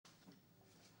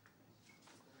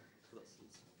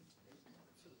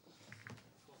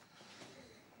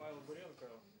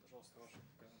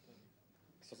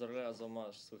Поздравляю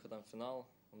Азовмаш с выходом в финал.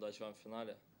 Удачи вам в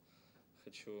финале.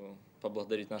 Хочу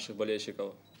поблагодарить наших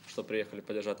болельщиков, что приехали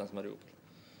поддержать нас в Мариуполь.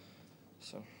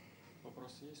 Все.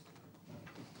 Вопросы есть?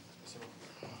 Спасибо.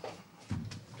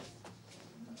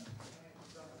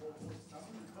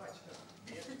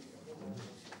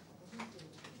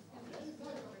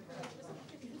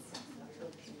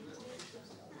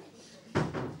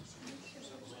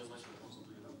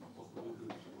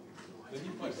 Да не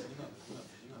парься, не надо.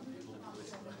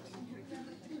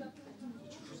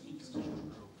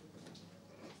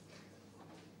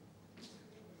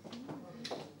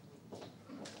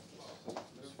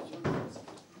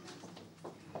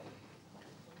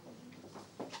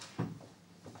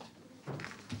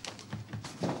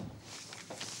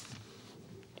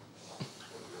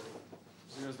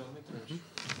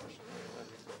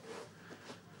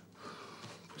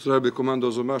 Pozdravio bih komandu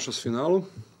Азовмаша с финалом.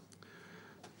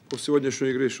 По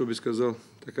сегодняшней игре, что бы сказал,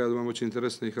 такая, думаю, очень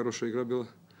интересная и хорошая игра была.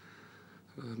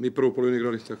 Мы первую половину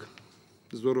играли так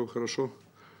здорово, хорошо.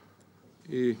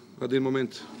 И в один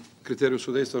момент критерий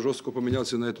судейства жестко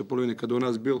поменялся на этой половине, когда у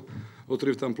нас был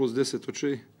отрыв там плюс 10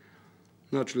 очей.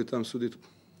 Начали там судить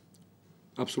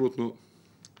абсолютно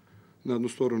на одну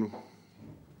сторону.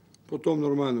 Потом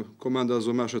нормально, команда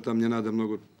Азовмаша там не надо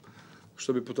много,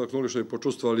 что бы потолкнули, что бы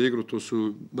почувствовали игру. То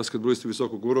su basketbolisti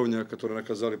visokog уровня, которые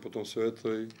наказали потом все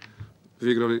это и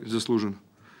выиграли заслуженно.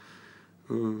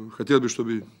 Хотел бы,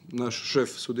 чтобы наш шеф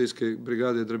судейской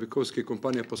бригады Драбиковский и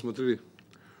компания посмотрели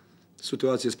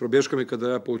ситуации с пробежками,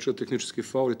 когда я получил технический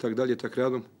фаул и так далее, так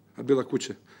рядом. А была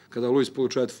куча. Когда Луис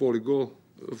получает фаул и гол,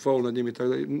 фаул над ним и так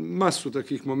далее. Массу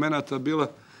таких момента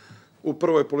было u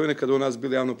prvoj polovini kada u nas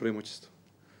bilo javno premoćistvo.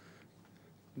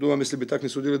 Думам, если бы так не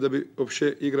судили, да бы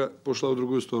вообще игра пошла в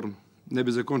другую сторону. Не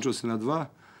бы закончился на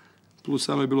 2, плюс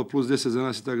само было плюс 10 за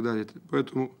нас и так далее.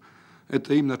 Поэтому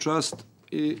это им на част.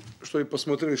 И что бы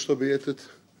посмотрели, чтобы этот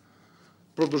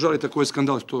продолжали такой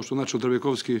скандал, то, что начал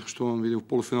Драбиковский, что он видел в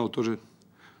полуфиналу тоже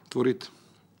творит,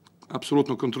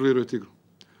 абсолютно контролирует игру.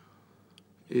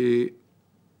 И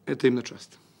это им на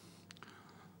част.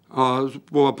 A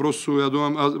po вопросу, я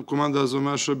думаю, команда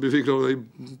Азовмаша би выиграла и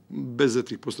без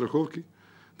этих постраховки,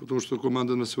 потому что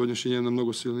команда на сегодняшний день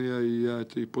намного сильнее, и я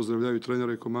это и поздравляю и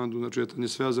тренера, и команду. Значит, это не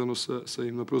связано с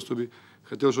им, но просто би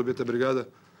хотел, чтобы эта бригада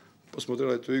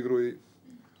посмотрела эту игру и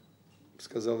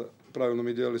сказала, правильно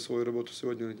мы делали свою работу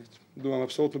сегодня или нет. Думаю,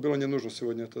 абсолютно было не нужно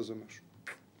сегодня это Азовмашу.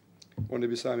 Они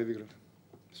бы сами выиграли.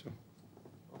 Все.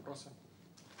 Вопросы?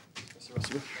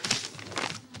 Спасибо.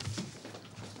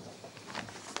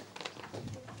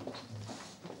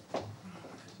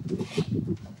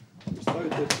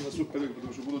 Ставite na Superligu,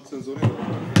 потому что будут цензурировать.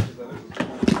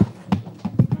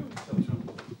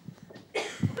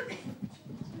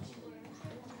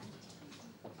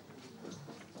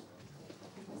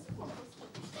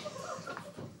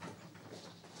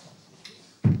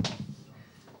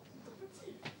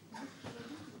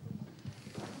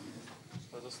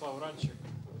 Владислав Ранчик.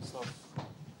 Владислав,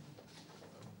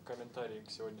 комментарии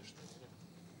к сегодняшней игре.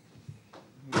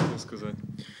 Что сказать.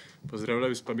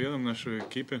 Поздравляю с победом нашей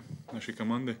экипы, нашей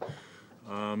команды.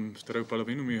 Вторую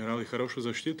половину мы играли хорошую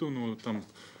защиту, но там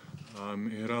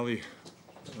играли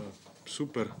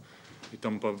супер. И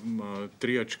там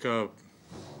 3 очка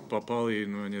попали,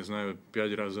 ну, не знаю,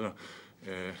 5 раз.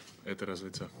 Это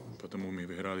разница. Потому мы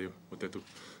выиграли вот эту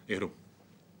игру.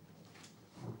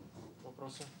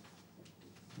 Вопросы?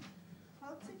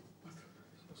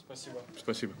 Спасибо.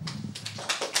 Спасибо.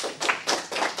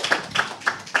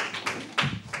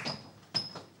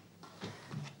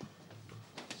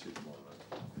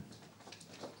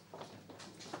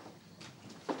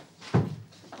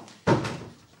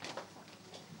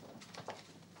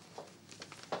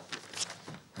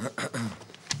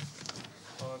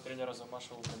 Тренер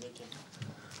Азовмаша Лукабеки.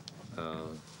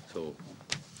 So,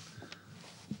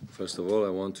 first of all, I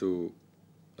want to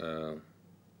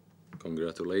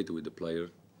congratulate with the player.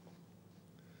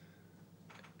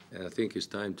 And I think it's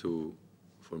time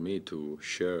for me to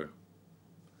share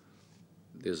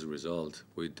this result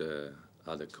with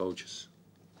other coaches.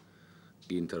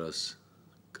 Gintaras,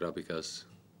 Krapikas,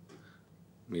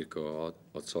 Mirko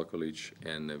Otsokolic,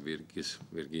 and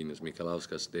Virginijus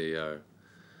Mikalauskas.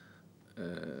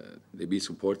 They be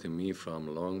supporting me from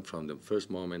the first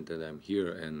moment that I'm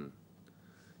here,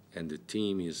 and the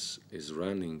team is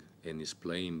running and is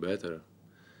playing better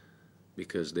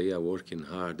because they are working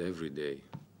hard every day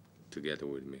together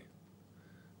with me.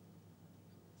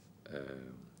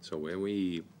 So when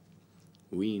we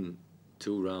win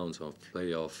 2 rounds of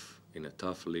playoff in a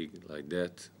tough league like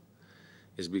that,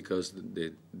 it's because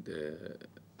the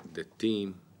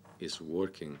team is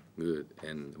working good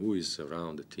and who is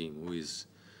around the team,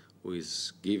 who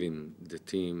is giving the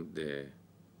team the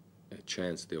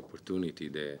chance, the opportunity,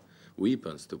 the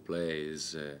weapons to play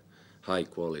is high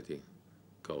quality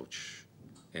coach.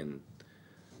 And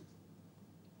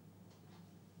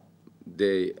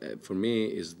they, for me,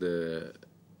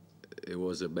 it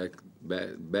was a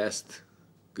best,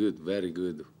 good, very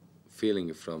good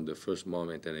feeling from the first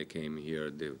moment that I came here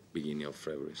at the beginning of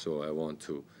February. So I want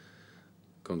to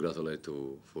congratulate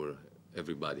for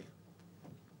everybody.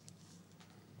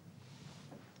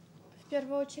 В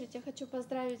первую очередь я хочу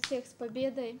поздравить всех с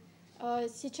победой.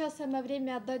 Сейчас самое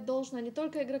время отдать должное не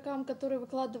только игрокам, которые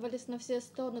выкладывались на все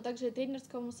 100, но также и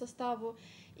тренерскому составу,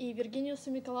 и Виргиниусу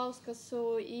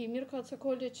Миколаускасу, и Мирку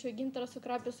Цоколичу, и Гинтерасу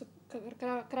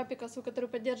Крапикасу, который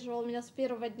поддерживал меня с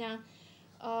первого дня.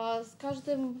 С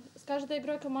каждой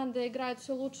игрой команда играет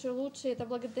все лучше и лучше, и это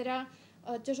благодаря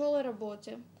тяжелой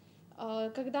работе.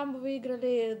 Когда мы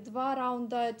выиграли 2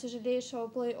 раунда тяжелейшего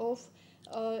плей-офф,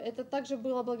 это также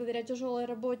было благодаря тяжелой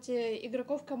работе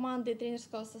игроков команды и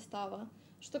тренерского состава.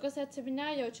 Что касается меня,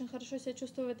 я очень хорошо себя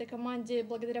чувствую в этой команде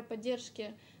благодаря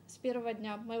поддержке с первого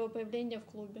дня моего появления в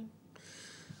клубе.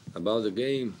 About the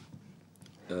game,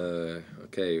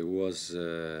 okay, it was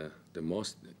the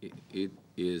most. It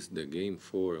is the game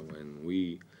 4 when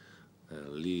we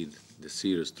lead the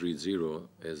series 3-0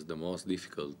 as the most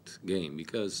difficult game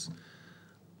because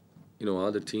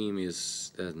other team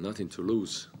has nothing to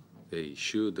lose. They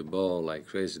shoot the ball like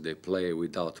crazy. They play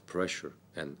without pressure,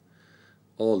 and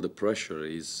all the pressure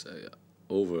is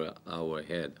over our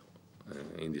head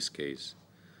in this case.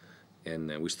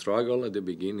 And we struggle at the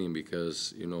beginning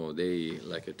because they,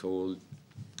 like I told,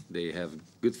 they have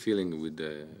good feeling with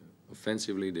the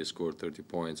offensively. They scored 30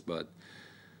 points, but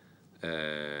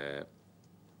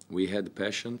we had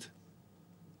passion,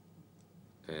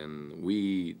 and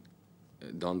we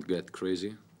don't get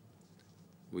crazy.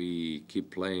 We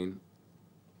keep playing.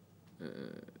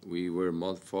 We were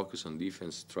more focused on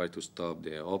defense, try to stop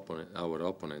our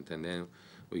opponent, and then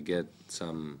we get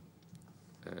some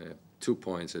 2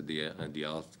 points at the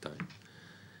half time.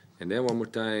 And then one more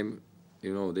time,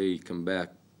 they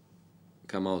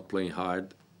come out playing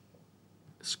hard,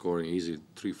 scoring easy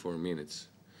 3-4 minutes.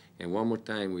 And one more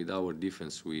time with our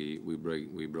defense, we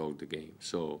broke the game.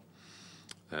 So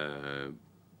I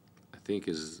think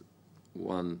is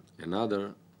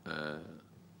another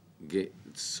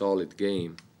solid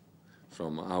game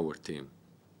from our team,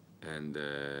 and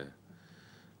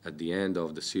at the end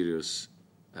of the series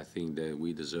I think that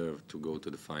we deserve to go to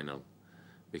the final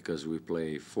because we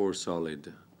play 4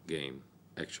 solid game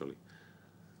actually.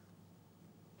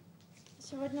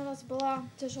 Сегодня у нас была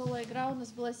тяжелая игра, у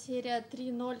нас была серия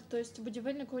 3-0, то есть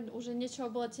Будивельнику уже нечего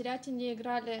было терять, они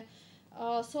играли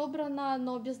собрано,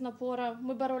 но без напора.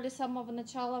 Мы боролись с самого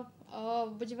начала.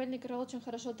 Будивельник играл очень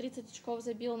хорошо, 30 очков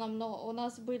забил нам, но у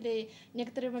нас были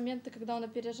некоторые моменты, когда он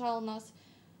опережал нас.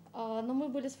 Но мы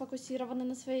были сфокусированы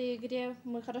на своей игре,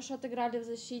 мы хорошо отыграли в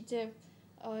защите.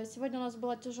 Сегодня у нас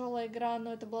была тяжелая игра,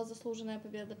 но это была заслуженная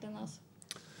победа для нас.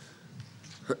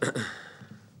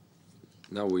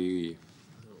 Now we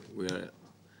are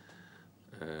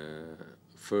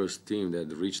first team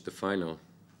that reached the final.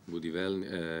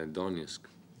 Donetsk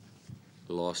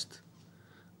lost,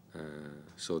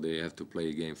 so they have to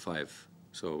play game 5.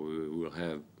 So we will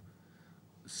have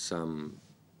some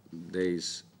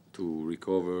days to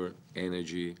recover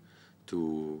energy,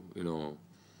 to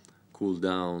cool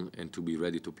down, and to be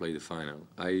ready to play the final.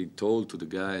 I told to the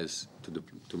guys,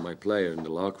 to my player in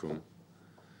the locker room,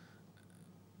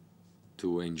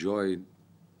 to enjoy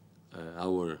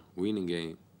our winning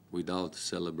game without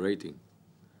celebrating.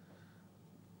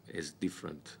 Is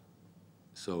different.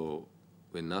 So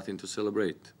we're nothing to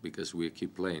celebrate because we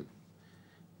keep playing.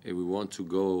 If we want to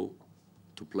go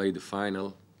to play the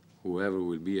final, whoever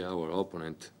will be our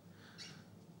opponent,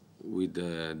 with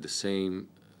the same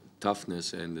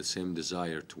toughness and the same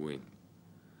desire to win.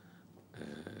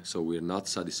 So we're not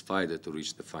satisfied to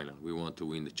reach the final. We want to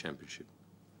win the championship.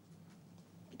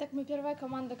 Итак, мы первая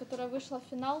команда, которая вышла в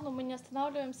финал, но мы не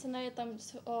останавливаемся на этом.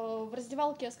 В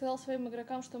раздевалке я сказал своим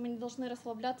игрокам, что мы не должны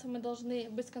расслабляться, мы должны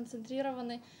быть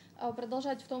сконцентрированы,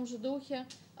 продолжать в том же духе.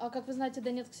 Как вы знаете,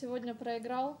 Донецк сегодня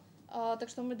проиграл, так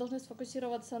что мы должны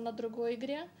сфокусироваться на другой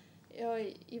игре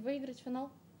и выиграть финал.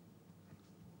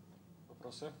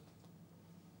 Вопросы?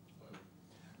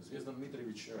 Звездан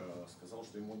Дмитриевич сказал,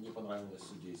 что ему не понравилось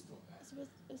судейство.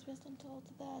 Звездан told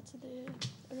that the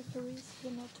referees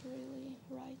were not really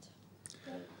right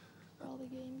for the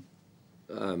game.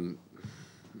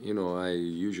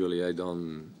 I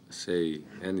don't say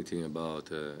anything about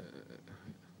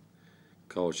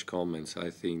coach comments, I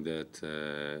think that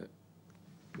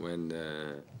when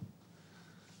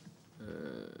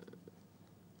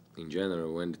in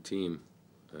general, when the team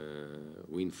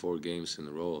win 4 games in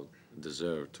a row,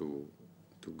 deserve to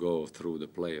go through the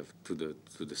playoff to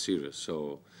the series.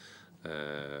 So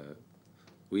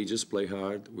we just play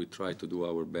hard. We try to do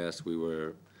our best. We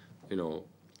were,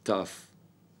 tough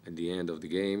at the end of the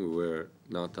game. We were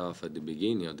not tough at the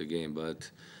beginning of the game.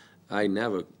 But I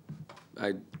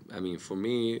mean, for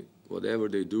me, whatever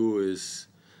they do is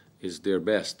their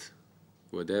best.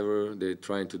 Whatever they're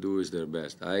trying to do is their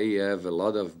best. I have a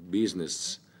lot of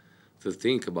business to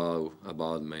think about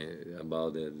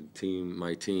the team,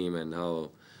 my team, and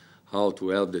how to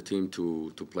help the team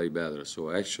to play better. So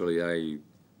actually,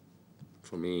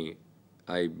 for me,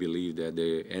 I believe that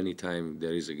anytime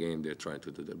there is a game, they're trying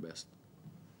to do their best.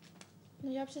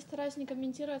 Ну, я вообще стараюсь не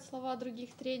комментировать слова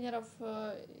других тренеров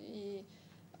и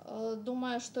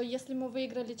думаю, что если мы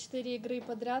выиграли 4 игры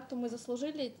подряд, то мы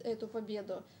заслужили эту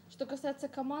победу. Что касается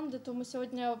команды, то мы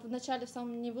сегодня в начале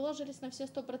не выложились на все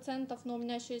 100%, но у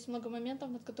меня еще есть много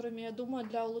моментов, над которыми я думаю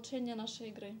для улучшения нашей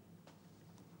игры.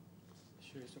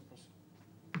 Еще есть вопросы?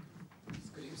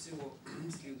 Скорее всего,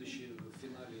 в следующем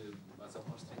финале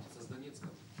Азовмаш встретится с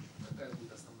Донецком. Какая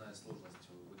будет основная сложность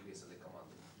в игре с этой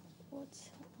командой?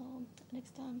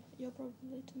 Next time you're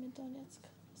probably to meet Donetsk.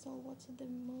 So what's the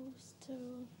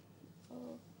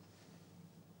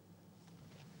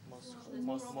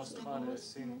Most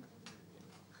hardest thing.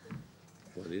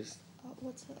 What is?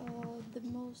 what's the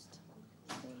most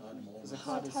The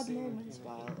hard hardest thing moments in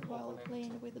while opponent.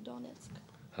 playing with Donetsk?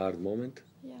 Hard moment?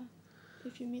 Yeah,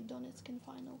 if you meet Donetsk in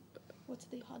final, what's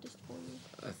the hardest for you?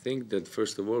 I think that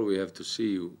first of all we have to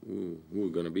see who are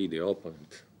going to be the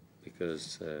opponent,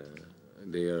 because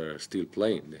they are still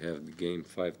playing. They have the game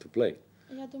 5 to play.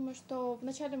 Я думаю, что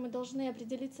вначале мы должны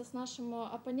определиться с нашим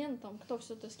оппонентом,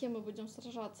 с кем мы будем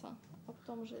сражаться, а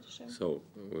потом уже решим. So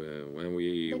when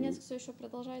we Донецк все еще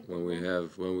продолжает. when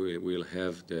we will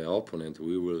have the opponent,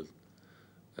 we will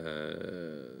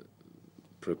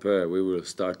prepare. We will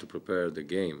start to prepare the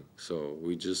game. So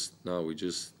we just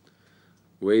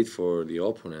wait for the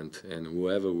opponent, and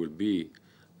whoever will be.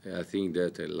 I think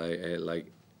that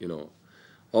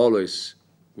always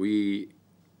we.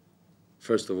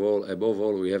 First of all, above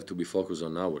all, we have to be focused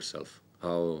on ourselves.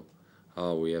 How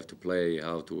we have to play,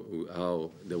 how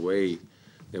the way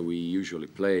that we usually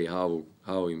play, how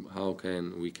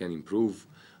can we improve,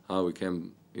 how we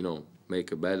can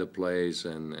make a better plays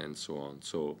and so on.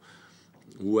 So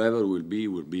whoever will be,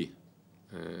 we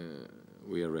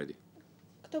are ready.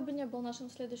 Кто бы ни был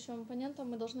нашим следующим оппонентом,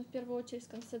 мы должны в первую очередь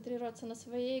сконцентрироваться на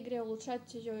своей игре,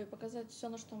 улучшать ее и показать все,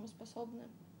 на что мы способны.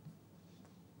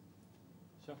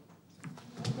 Все.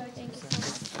 Thank you so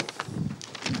much.